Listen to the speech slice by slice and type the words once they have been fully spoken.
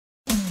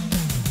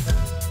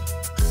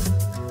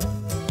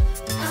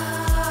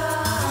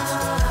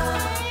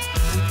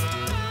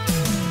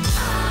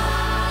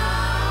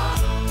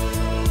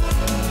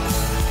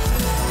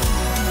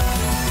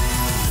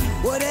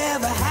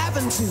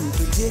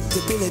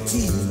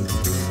tea.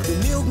 The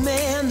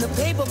milkman, the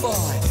paper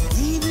boy,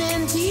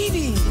 evening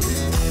TV.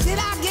 Did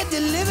I get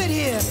delivered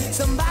here?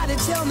 Somebody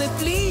tell me,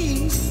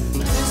 please.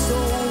 This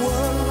whole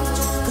world's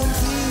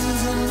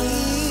confusing me.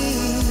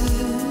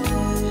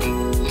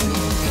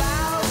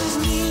 Clouds as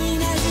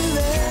mean as you've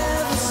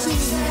ever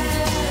seen.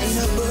 Ain't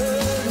a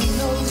bird who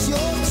knows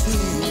you're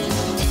true.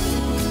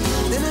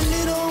 Then a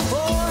little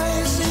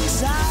voice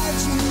inside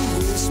you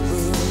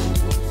whisper,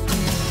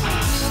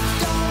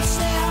 don't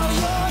sell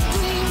your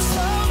dreams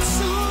so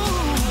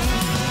soon.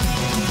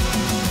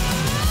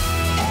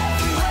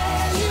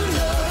 Everywhere you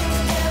look,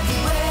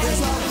 everywhere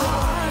there's a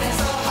heart, there's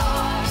a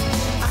heart,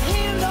 a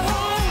hand to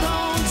hold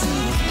on to.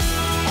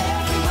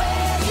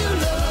 Everywhere you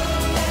look,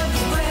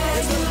 everywhere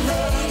there's a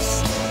place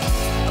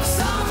of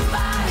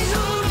somebody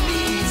who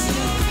needs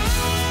you.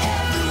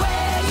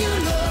 Everywhere you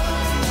look,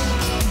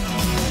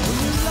 when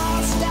you're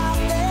lost out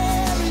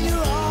there and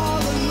you're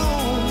all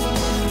alone,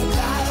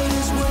 God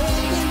is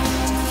waiting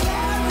to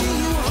carry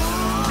you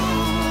home.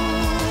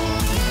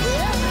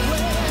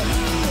 Everywhere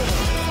you look,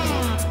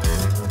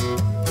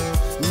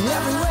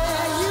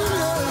 everywhere you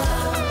look.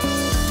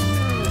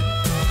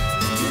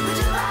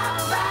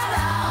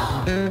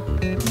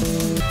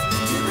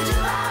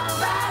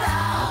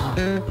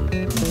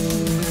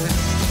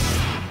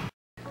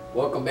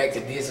 Welcome back to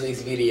this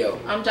week's video.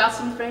 I'm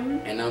Jocelyn Freeman.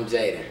 And I'm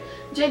Jaden.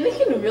 Jaden, it's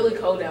getting really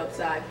cold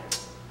outside.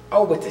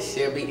 Over to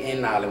Shelby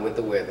and Nolan with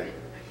the weather.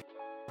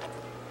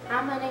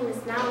 Hi, my name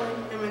is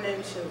Nolan. And my name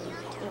is Shelby.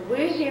 And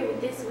we're here with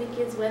this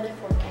weekend's weather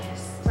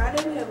forecast.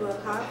 Friday we have a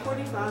high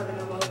 45 and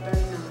a low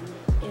 39.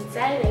 And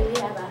Saturday we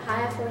have a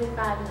high of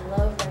 45 and a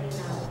low of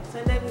 39.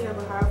 Sunday we have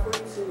a high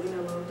 42 and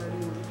a low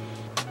 31.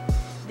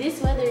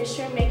 This weather is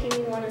sure making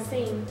me want to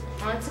sing.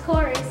 On to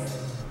chorus.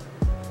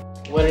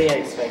 What are you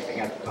expecting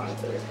at the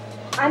concert?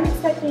 I'm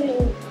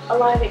expecting a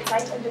lot of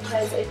excitement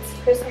because it's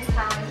Christmas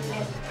time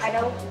and I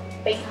don't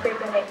think they're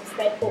going to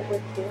expect what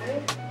we're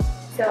doing.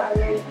 So I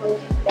really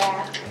hope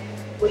that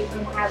we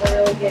can have a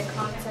really good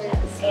concert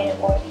and it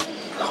won't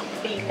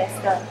be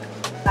messed up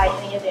by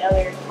any of the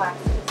other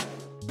classes.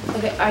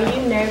 Okay, are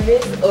you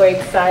nervous or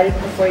excited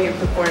before your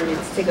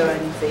performance to go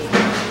and sing?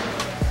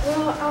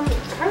 Well, I'm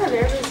kind of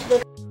nervous,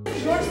 but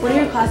What are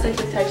your class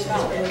expectations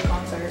for the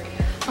concert?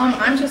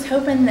 I'm just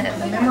hoping that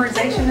the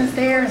memorization is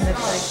there and that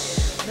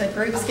the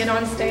groups get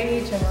on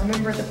stage and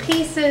remember the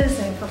pieces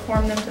and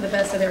perform them to the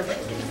best of their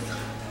abilities.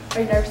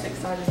 Are you nervous or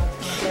excited about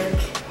the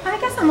concert? I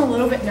guess I'm a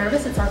little bit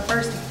nervous. It's our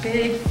first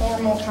big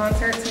formal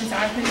concert since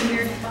I've been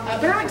here.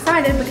 But I'm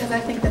excited because I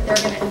think that they're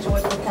going to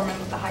enjoy performing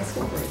with the high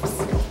school groups.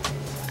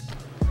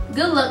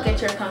 Good luck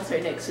at your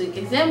concert next week.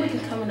 Exam week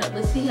is coming up.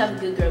 Let's see how the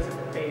good girls are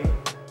prepared.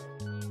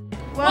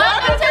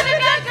 Welcome to the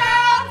Good Girls!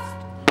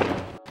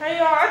 Hey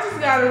y'all, I just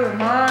gotta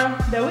remind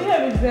that we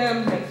have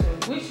exams next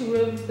week. We should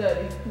really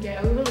study.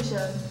 Yeah, we really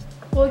should.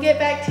 We'll get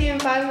back to you in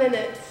 5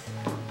 minutes.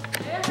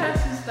 We'll have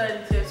some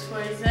study tips for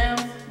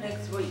exams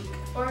next week.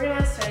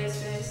 Organize study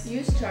space.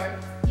 Use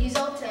charts. Use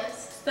old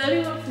tests. Study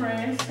with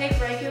friends. Take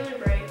regular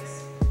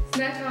breaks.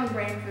 Snack on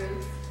brain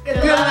foods.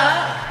 Good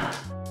luck!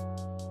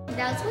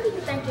 Dallas, what do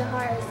you think your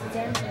hardest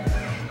exam is?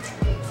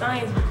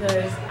 Science,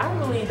 because I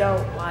really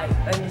don't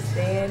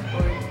understand,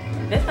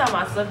 or that's not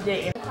my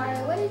subject.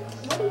 Carter, what do you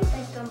think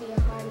is going to be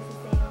your hardest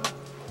exam?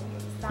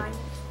 Science.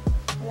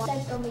 What do you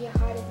think is going to be your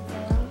hardest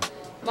exam?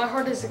 My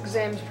hardest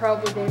exam is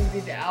probably going to be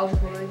the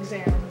algebra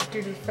exam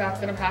due to the fact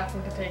that I'm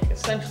having to take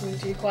essentially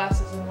 2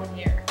 classes in 1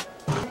 year.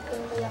 What's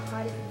going to be your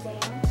hardest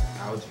exam?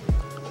 Algebra.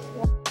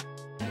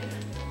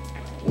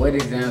 What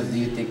exams do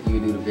you think you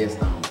do the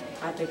best on?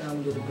 I think I'm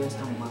gonna do the best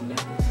on my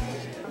math.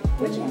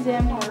 Which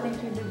exam do you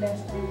think you do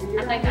best on?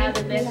 I think I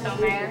do best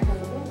on math.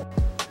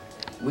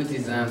 Which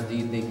exams do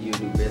you think you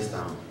do best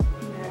on?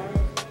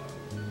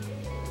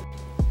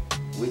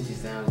 Which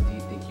exams do you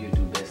think you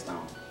do best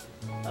on?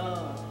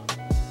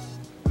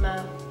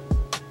 Math.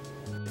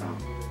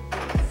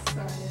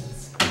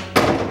 Science.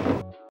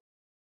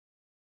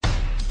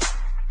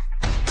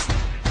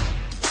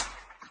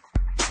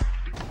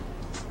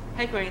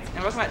 Hey Queens,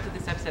 and welcome back to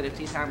this episode of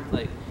Tea Time with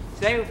Luke.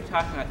 Today we'll be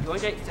talking about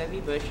George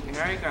H.W. Bush and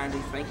Ariana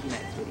Grande's Thank You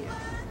Next video.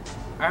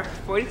 Our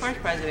 41st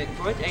president,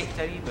 George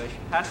H.W. Bush,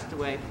 passed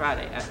away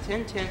Friday at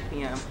 10:10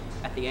 p.m.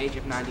 at the age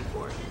of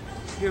 94.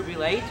 He will be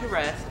laid to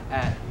rest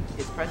at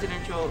his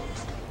presidential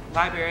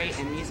library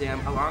and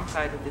museum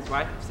alongside with his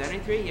wife of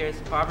 73 years,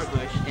 Barbara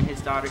Bush, and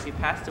his daughter who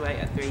passed away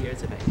at 3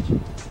 years of age.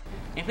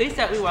 And please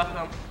help me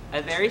welcome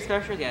a very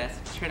special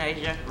guest,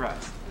 Trinasia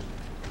Ruff.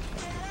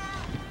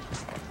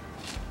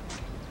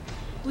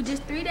 With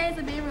just 3 days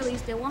of being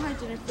released and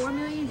 104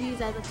 million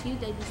views as of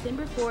Tuesday,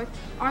 December 4th,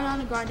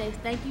 Ariana Grande's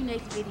Thank You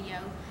Next video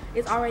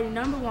is already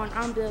 #1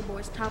 on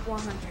Billboard's Top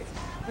 100.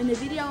 When the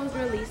video was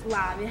released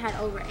live, it had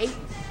over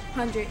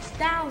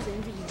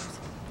 800,000 views.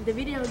 The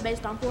video is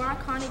based on 4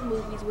 iconic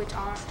movies, which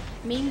are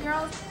Mean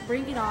Girls,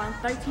 Bring It On,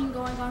 13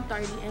 Going on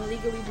 30, and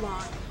Legally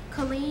Blonde.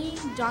 Colleen,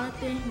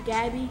 Jonathan,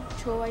 Gabby,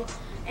 Troy,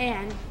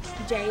 and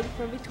Jade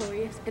from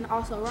Victorious, and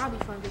also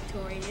Robbie from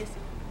Victorious,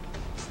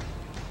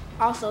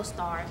 also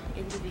starred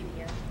in the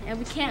video. And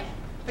we can't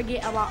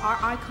forget about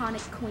our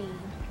iconic queen.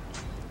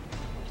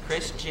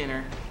 Kris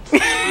Jenner.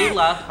 We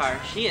love her.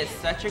 She is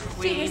such a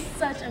queen. She is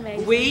such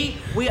amazing.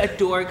 We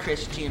adore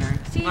Kris Jenner.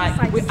 She is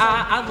like so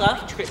I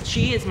love Kris.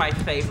 She is my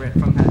favorite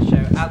from that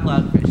show. I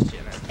love Kris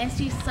Jenner. And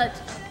she's such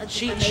a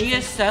She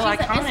is so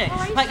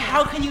iconic. Like,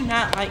 how can you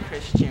not like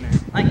Kris Jenner?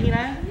 Like, you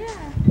know?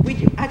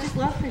 Yeah. I just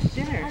love Kris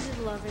Jenner. I just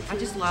love her too. I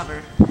just love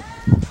her.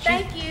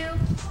 Thank you.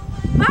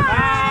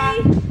 Bye.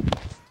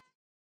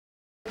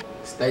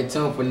 Stay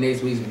tuned for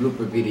next week's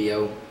blooper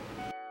video.